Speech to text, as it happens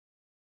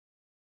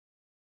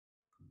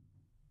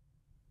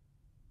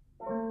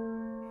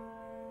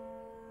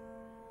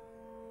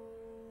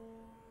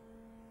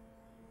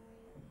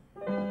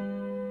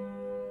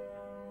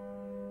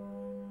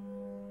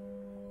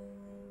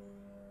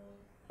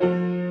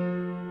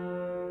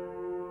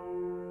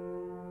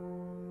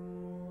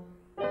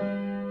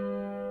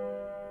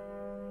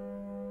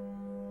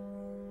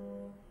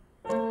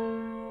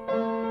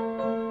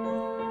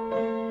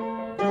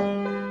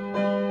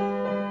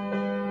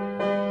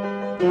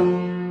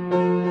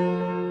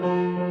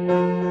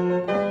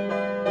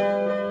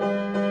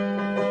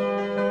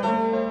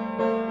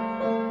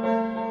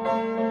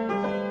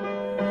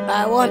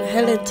I want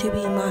Helen to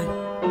be mine.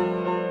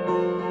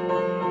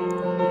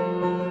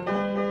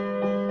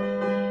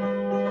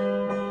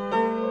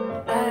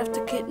 I have to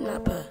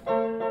kidnap her.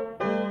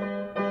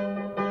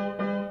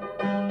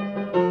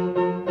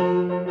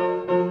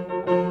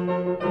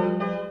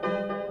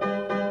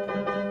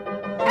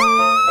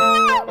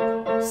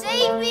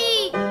 Save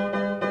me!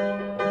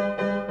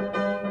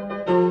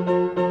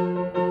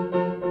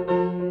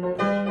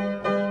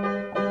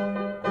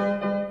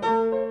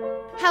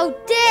 How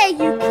dare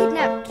you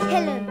kidnap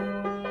Helen?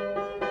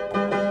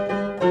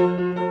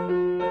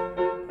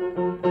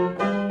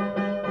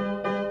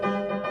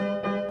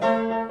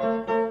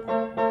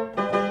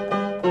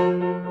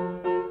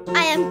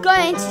 I am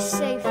going to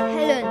save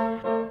Helen.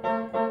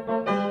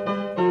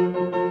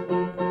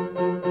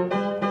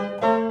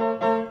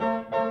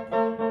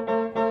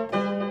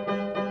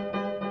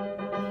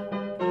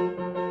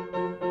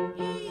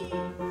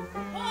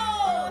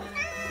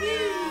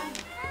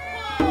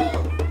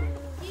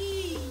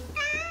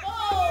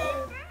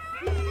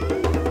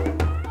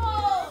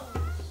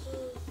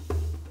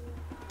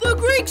 The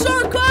Greeks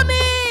are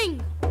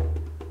coming!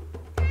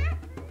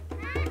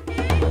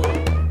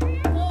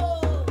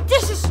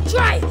 This is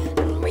Strife,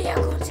 and we are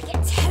going to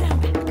get Helen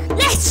back.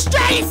 Let's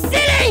strike the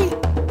city!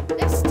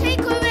 Let's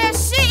take over the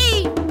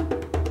city!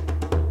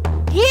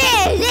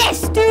 Yeah,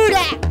 let's do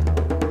that!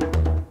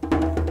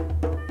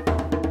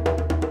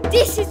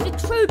 This is the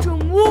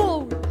Trojan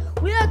Wall.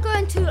 We are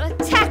going to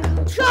attack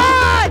them.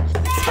 Charge!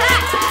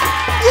 Attack!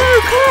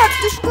 You can't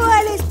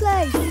destroy this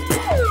place!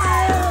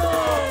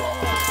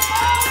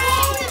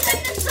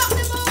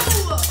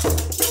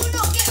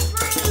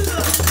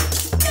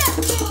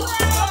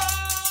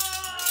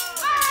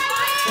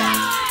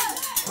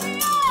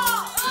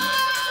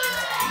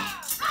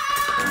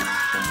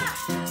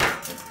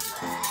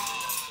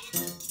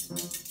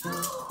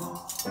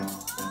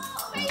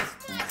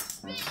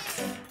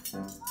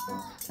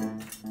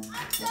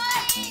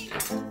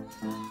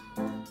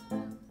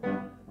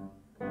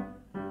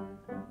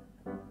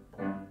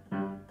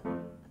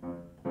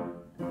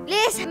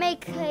 Let's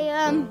make a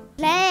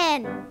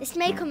plan. Let's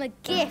make them a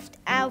gift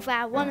out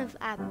of one of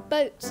our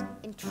boats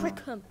and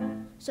trick them.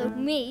 So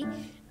me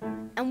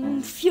and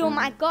a few of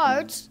my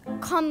guards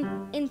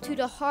come into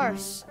the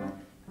horse,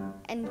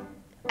 and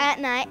at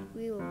night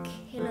we will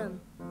kill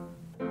them.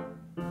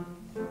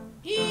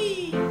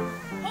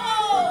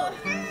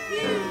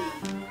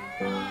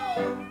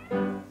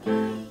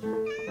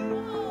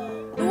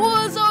 The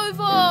war's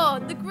over!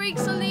 The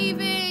Greeks are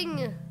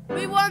leaving!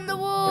 We won the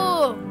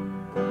war!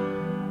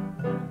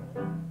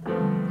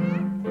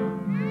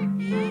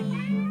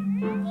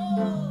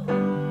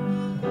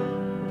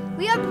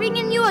 We are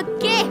bringing you a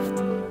gift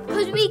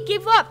because we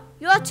give up.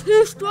 You are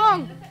too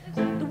strong.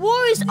 The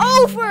war is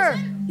over.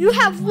 You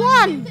have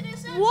won.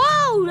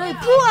 Whoa, they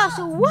blew us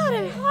a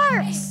wooden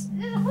horse.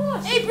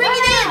 Hey, bring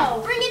it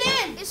in! Bring it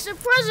in! It's a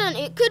present.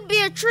 It could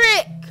be a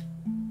trick.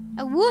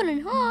 A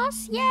wooden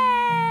horse?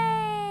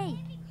 Yay!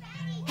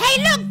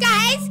 Hey, look,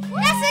 guys.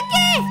 That's a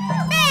gift.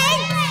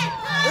 Thanks.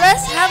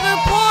 Let's have a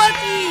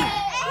party!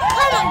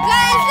 Come on,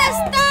 guys. Let's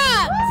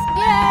dance.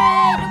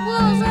 Yay, the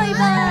war's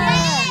over.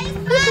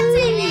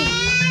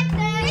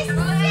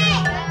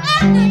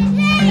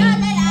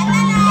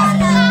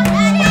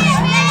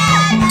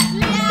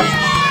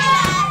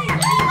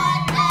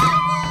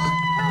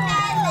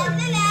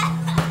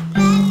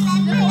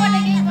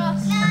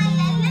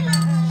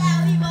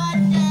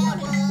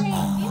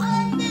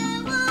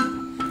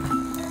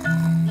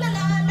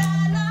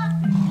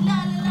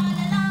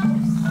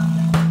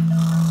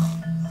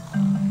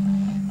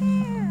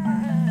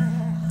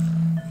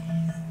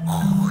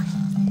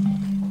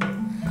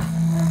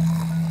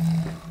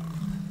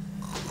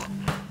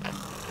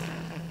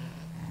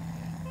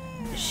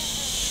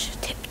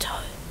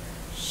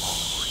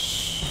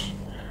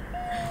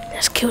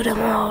 Let's kill them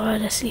all while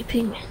they're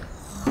sleeping.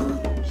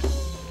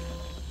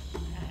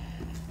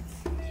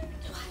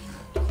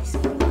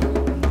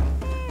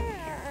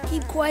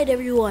 Keep quiet,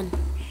 everyone.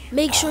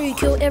 Make sure you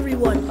kill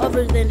everyone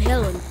other than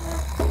Helen.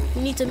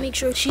 We need to make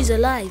sure she's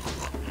alive.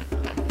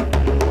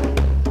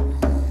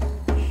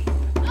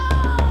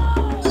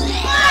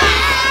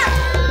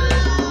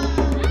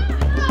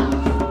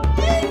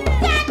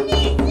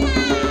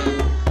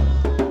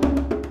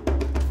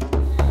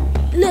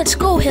 Let's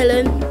go,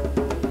 Helen.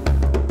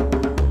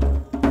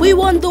 We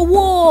won the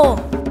war!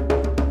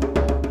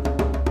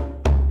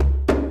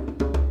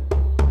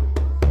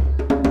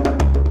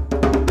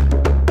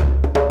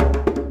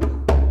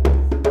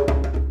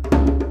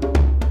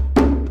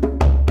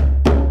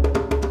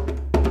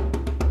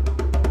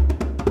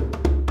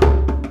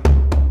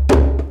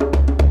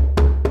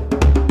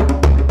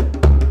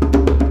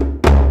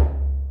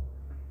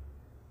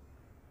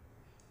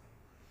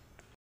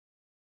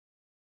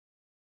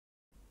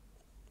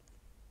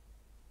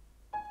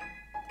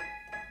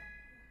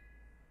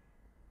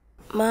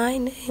 My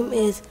name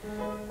is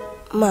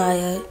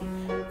Maya,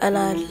 and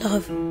I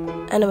love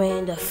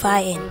animating the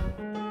fighting.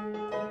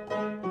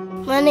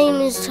 My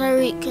name is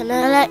Tariq, and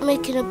I like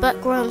making the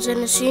backgrounds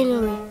and the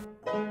scenery.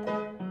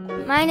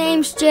 My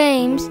name's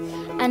James,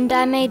 and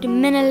I made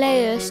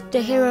Menelaus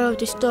the hero of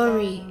the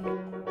story.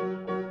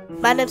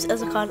 My name's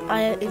Ezekon.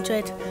 I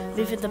enjoyed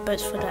moving the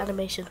boats for the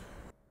animation.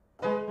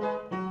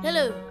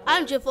 Hello,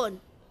 I'm Javon.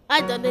 I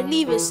done the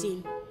lever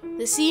scene.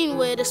 The scene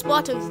where the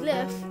Spartans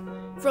left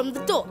from the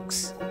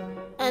docks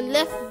and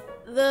left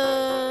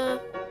the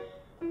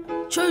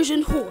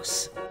Trojan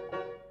Horse.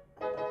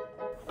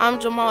 I'm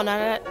Jamal, and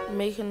I like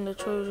making the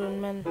Trojan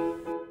men.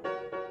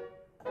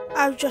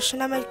 I'm Josh,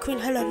 and I made Queen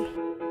Helen.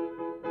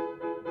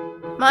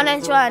 My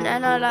name's Ryan,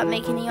 and I like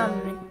making the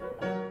armament.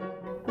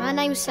 My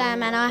name's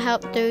Sam, and I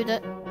help do the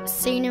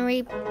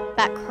scenery,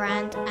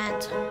 background,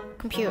 and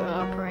computer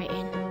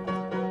operating.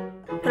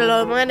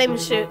 Hello, my name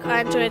is Shook.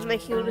 I enjoyed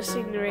making all the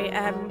scenery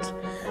and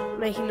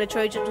making the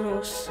Trojan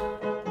Horse.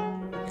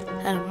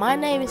 And my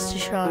name is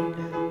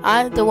Deshaun.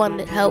 I'm the one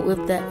that helped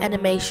with the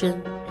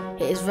animation.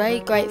 It is very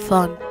great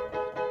fun.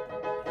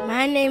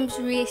 My name's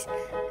Reese,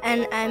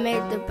 and I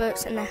made the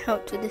boats and I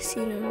helped with the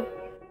scenery.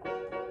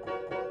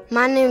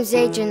 My name's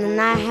Adrian,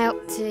 and I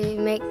helped to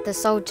make the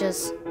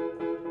soldiers.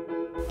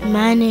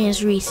 My name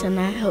is Reese, and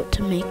I helped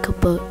to make a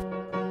boat.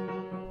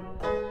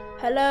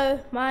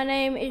 Hello, my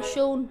name is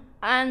Sean,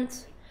 and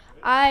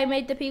I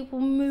made the people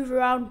move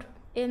around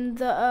in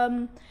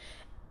the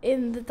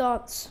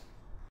dance.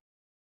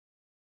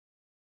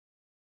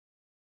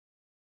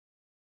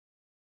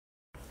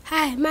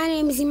 Hi, my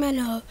name is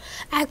Emmanuel.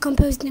 I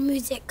composed the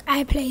music.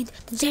 I played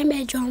the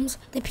djembe drums,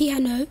 the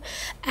piano,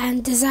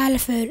 and the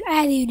xylophone.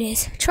 I do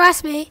this.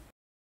 Trust me.